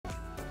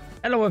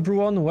Hello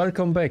everyone,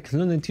 welcome back,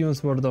 Looney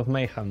Tunes World of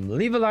Mayhem.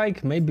 Leave a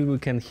like, maybe we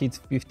can hit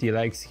 50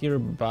 likes here,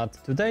 but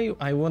today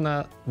I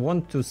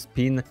want to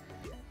spin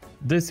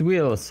this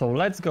wheel. So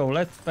let's go,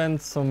 let's spend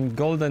some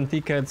golden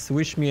tickets,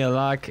 wish me a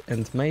luck,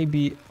 and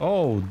maybe,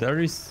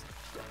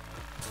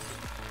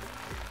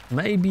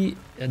 maybe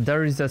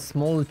there is a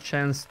small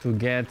chance to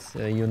get,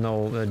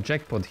 a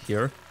jackpot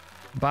here.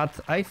 But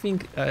I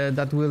think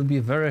that will be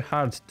very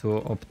hard to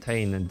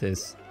obtain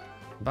this.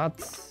 But,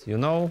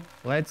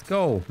 let's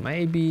go.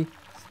 Maybe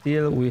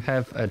still we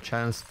have a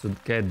chance to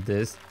get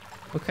this.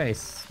 Okay,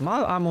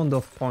 small amount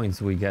of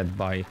points we get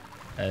by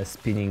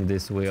spinning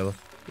this wheel.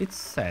 It's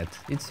sad.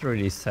 It's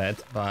really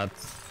sad, but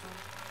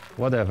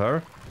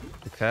whatever.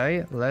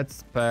 Okay, let's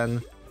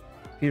spend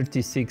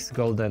 36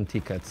 golden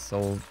tickets.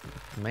 So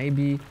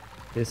maybe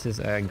this is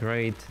a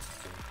great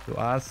to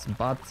us,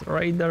 but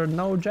rather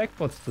no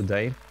jackpots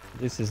today.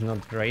 This is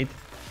not great.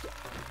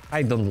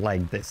 I don't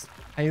like this.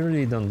 I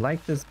really don't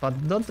like this, but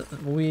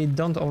we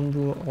don't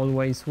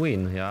always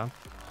win, yeah?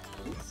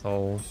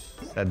 So,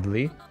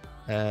 sadly.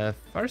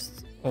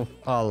 First of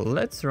all,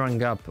 let's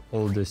rank up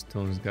all these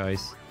toons,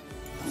 guys.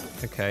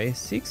 Okay,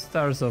 6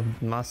 stars of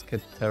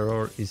Masked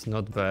Terror is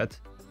not bad.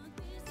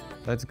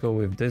 Let's go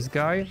with this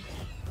guy.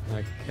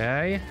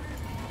 Okay.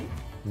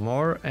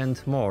 More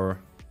and more.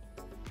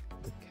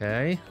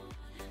 Okay.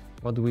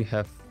 What do we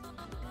have?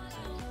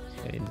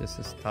 Okay, this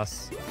is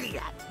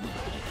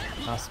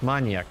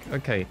Tasmaniac.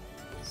 Okay.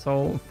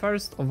 So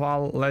first of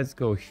all, let's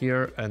go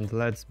here and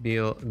let's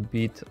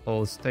beat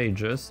all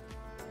stages.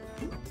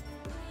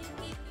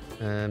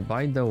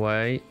 By the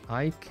way,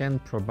 I can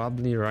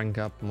probably rank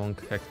up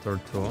Monk Hector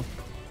too.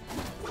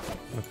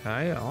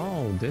 Okay,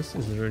 oh, this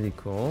is really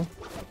cool.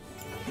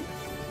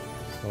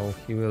 So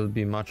he will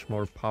be much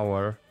more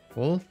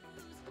powerful,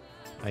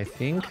 I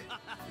think.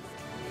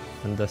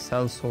 And the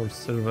Sellsword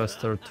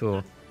Sylvester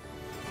too.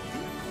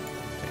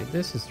 Okay,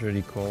 this is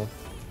really cool.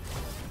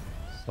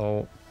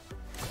 So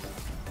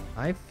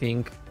I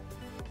think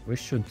we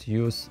should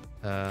use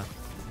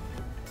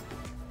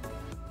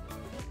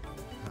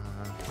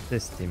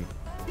this team.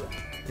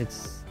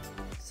 It's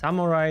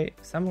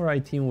samurai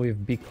team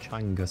with big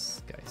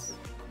changas, guys.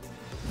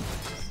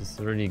 This is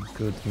a really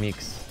good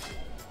mix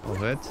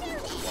of it.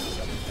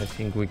 I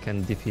think we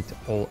can defeat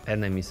all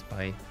enemies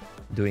by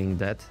doing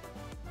that.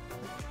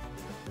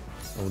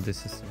 So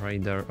this is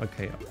Raider.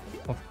 Okay,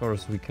 of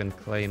course we can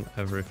claim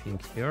everything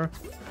here.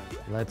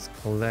 Let's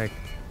collect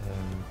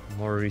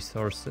more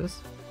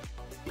resources.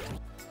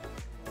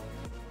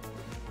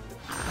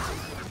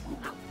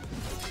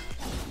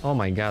 Oh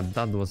my god,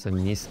 that was a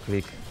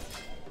misclick.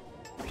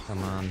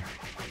 Come on.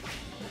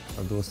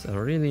 That was a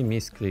really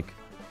misclick.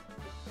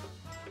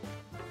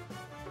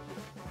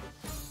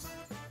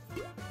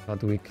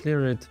 But we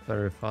clear it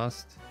very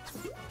fast.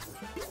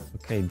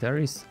 Okay, there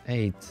is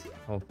 8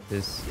 of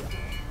this.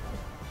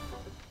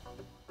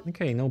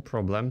 Okay, no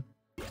problem.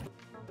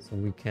 So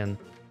we can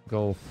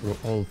go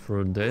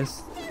through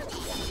this.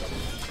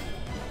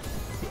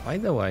 By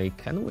the way,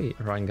 can we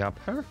rank up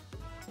her?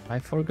 I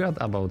forgot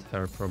about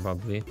her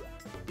probably.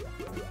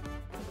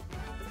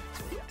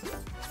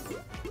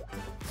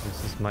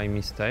 This is my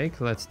mistake.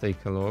 Let's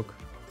take a look.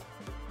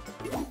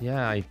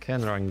 Yeah, I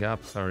can rank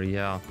up her,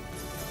 yeah.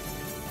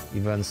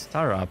 Even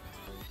star up.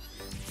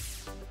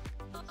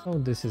 So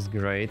this is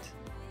great.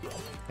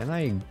 Can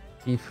I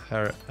give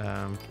her...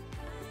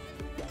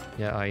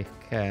 Yeah, I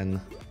can.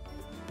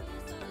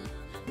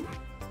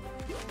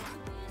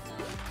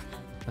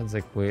 Let's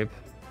equip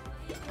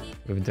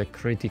with the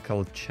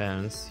critical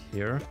chance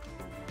here.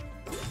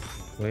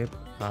 Equip,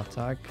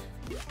 attack,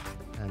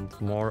 and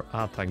more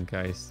attack,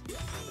 guys.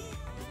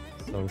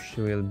 So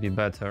she will be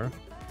better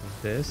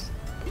with this.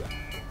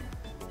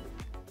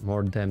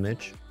 More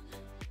damage.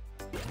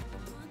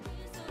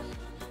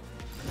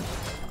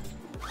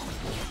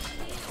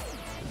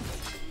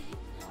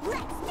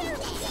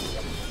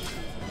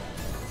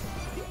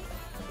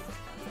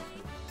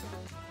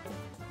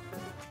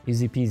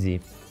 Easy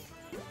peasy.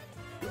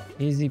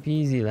 Easy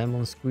peasy,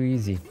 lemon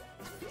squeezy.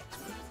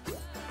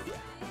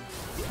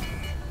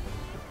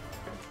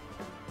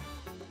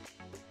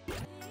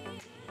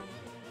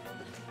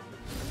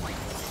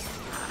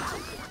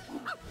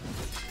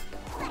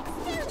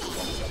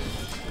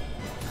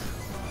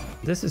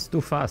 This is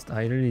too fast.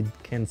 I really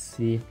can't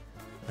see,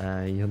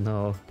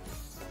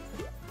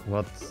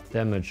 what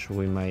damage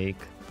we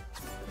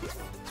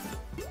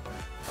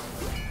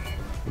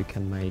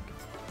can make.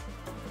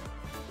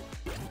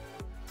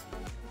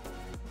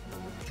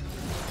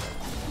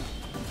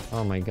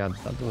 Oh my god,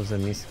 that was a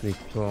misclick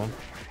too.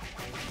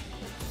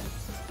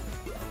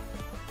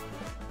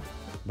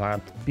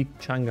 But big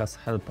changas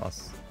help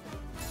us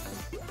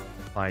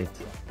fight.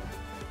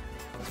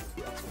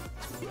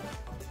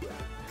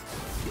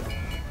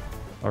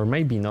 Or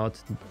maybe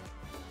not.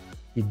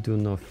 He do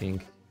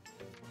nothing.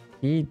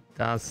 He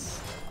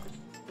does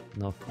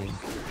nothing.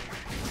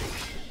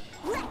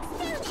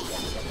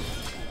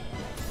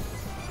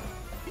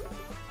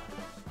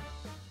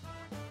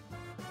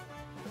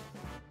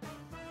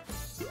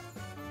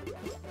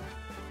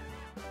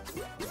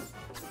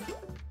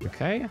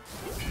 Okay.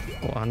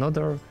 Oh,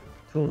 another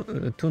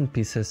toon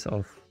pieces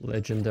of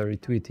legendary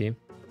Tweety.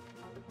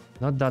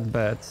 Not that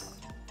bad.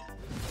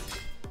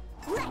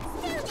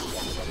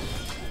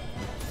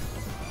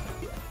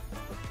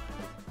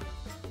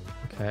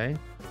 Okay.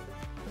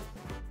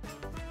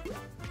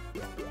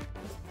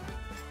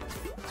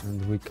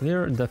 And we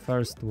cleared the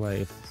first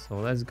wave, so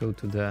let's go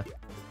to the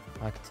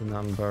act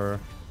number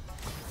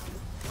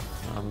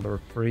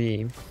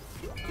 3.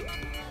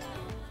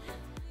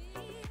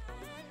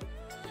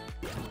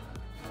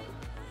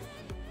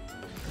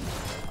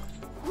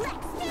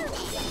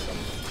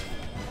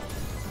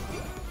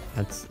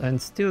 And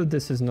still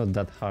this is not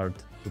that hard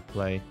to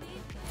play.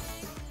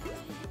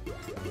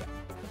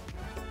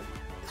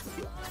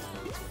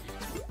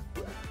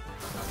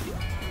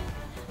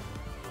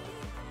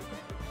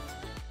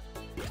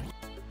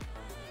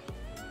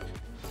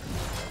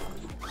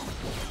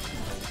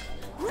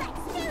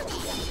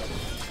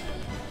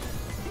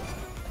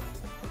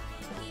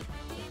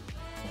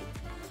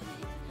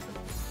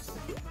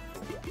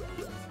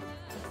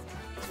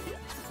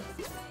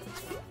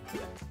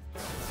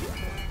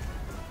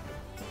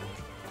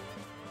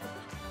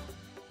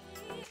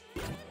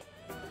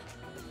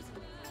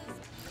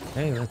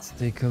 Okay, let's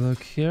take a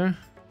look here.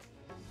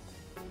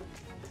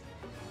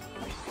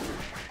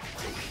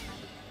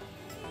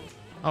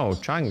 Oh,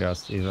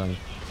 Changas even.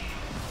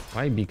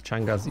 My big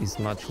Changas is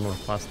much more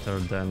faster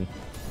than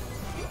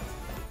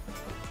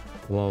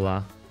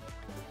Lola.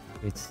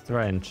 It's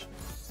strange.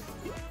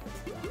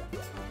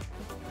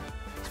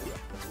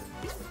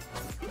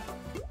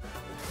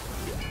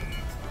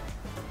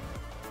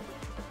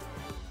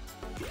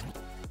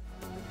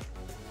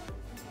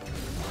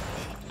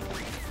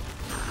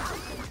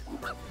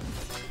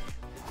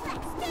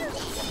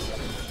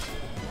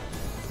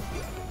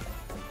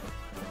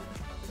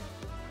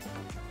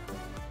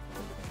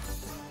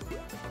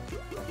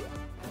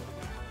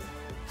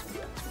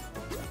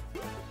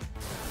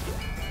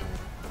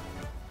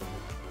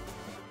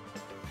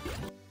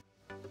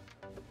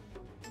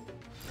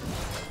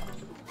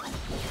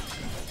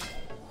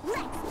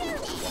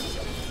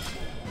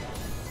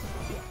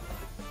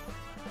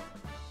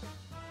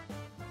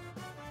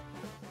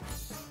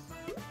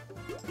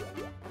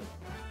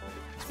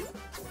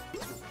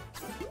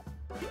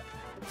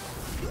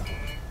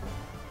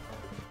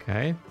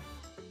 Okay.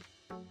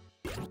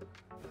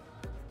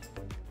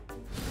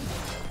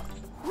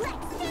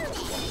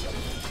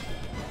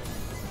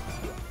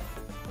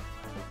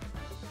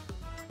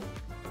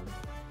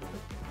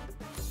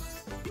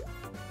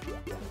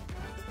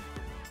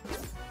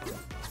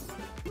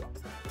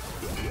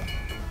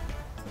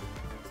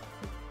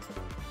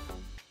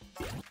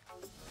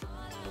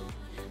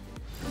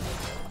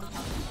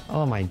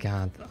 Oh my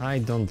god, I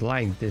don't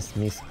like this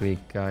misclick,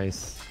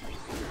 guys.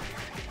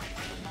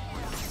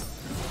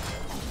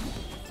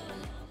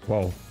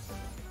 Wow,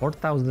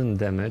 4000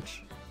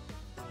 damage.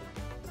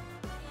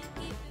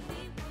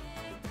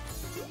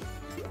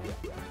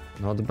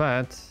 Not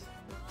bad.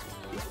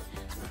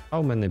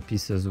 How many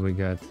pieces we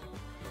get?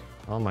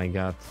 Oh my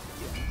god.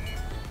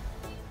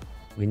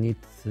 We need...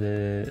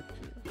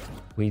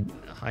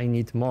 I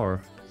need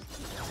more.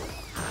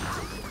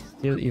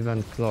 Still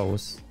even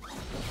close.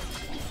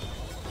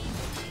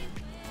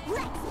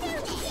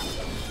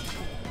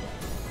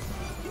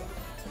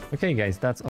 Okay guys, that's all.